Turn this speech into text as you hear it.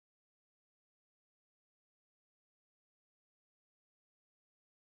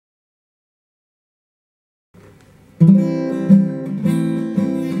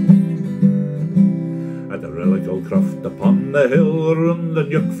relic old croft upon the hill, run the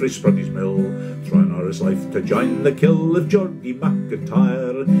nuke frae Spruddy's mill, trying all his life to join the kill of Geordie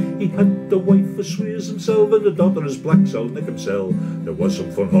McIntyre. He had a wife as swear as himself, and a daughter as black as Nick himself. There was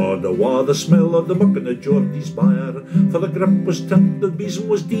some fun hard awa the smell of the muckin of Geordie's Byre, for the graip was tint, the besom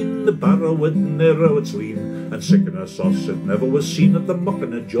was deen, the barrow widna row its leen, and siccan a soss it never was seen at the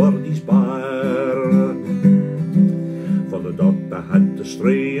muckin of Geordie's Byre. For the daughter had to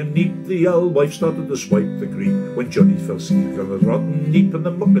stray and neep, the old wife started to swipe the greep, when Johnny fell sick on the rotten neep in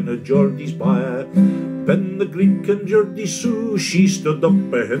the muckin of Geordie's Byre. Ben the Greek and Geordie Sue, she stood up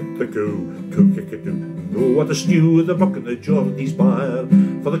behind the coo kick-a-doo. Oh, what a stew, the muckin of Geordie's Byre.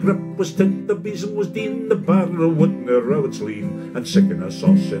 For the graip was tint, the besom was deen, the barrow widna row its leen, and siccan a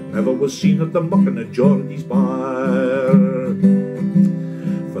soss it never was seen at the muckin of Geordie's Byre.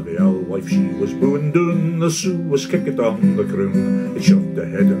 For the old wife she was booin'doon, the Sue was kickit on the croon. It shoved the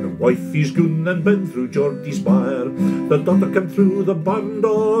head in the wifey's goon and bent through Geordie's Byre. The daughter came through the barn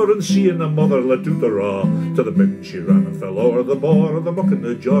door, and seeing her mother let out the raw, to the bin she ran and fell o'er the bore of the muckin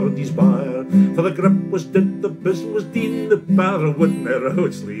of Geordie's Byre. For the graip was tint, the besom was deen, the barra widna row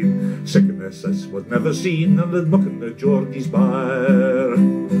its leen, sickness as was never seen in the muckin of Geordie's Byre.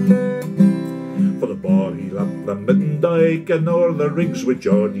 For the bar he lapped the midden dyke, and o'er the rigs with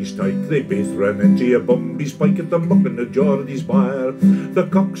Geordie's tyke, they both ran into a bumby's pike at the muckin of Geordie's Byre. The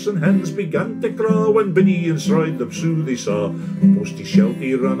cocks and hens began to craw, when Biddy and Strae the Sue they saw, posty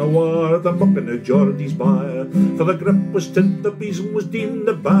shelty ran awa at the muckin of Geordie's Byre. For the graip was tint, the besom was deen,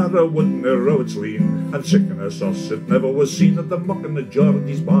 the barra widna row its leen, and siccan a soss it never was seen at the muckin of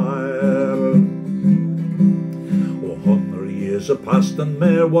Geordie's Byre. Years are past and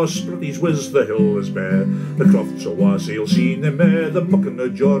mair was Spruddy's whiz, the hill is bare, the crofts awa sail seen him mair, the muckin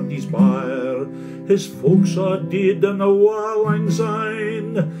of Geordie's Byre. His folks are dead and awa lang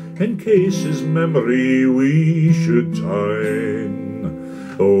syne, in case his memory we should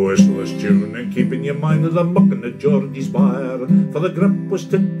tine. Oh, whistle this tune and keep in your mind of the muckin of Geordie's Byre. For the graip was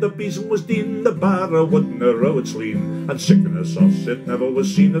tint, the besom was deen, the barra widna row its leen, and siccan a soss it never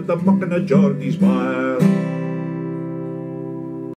was seen at the muckin of Geordie's Byre.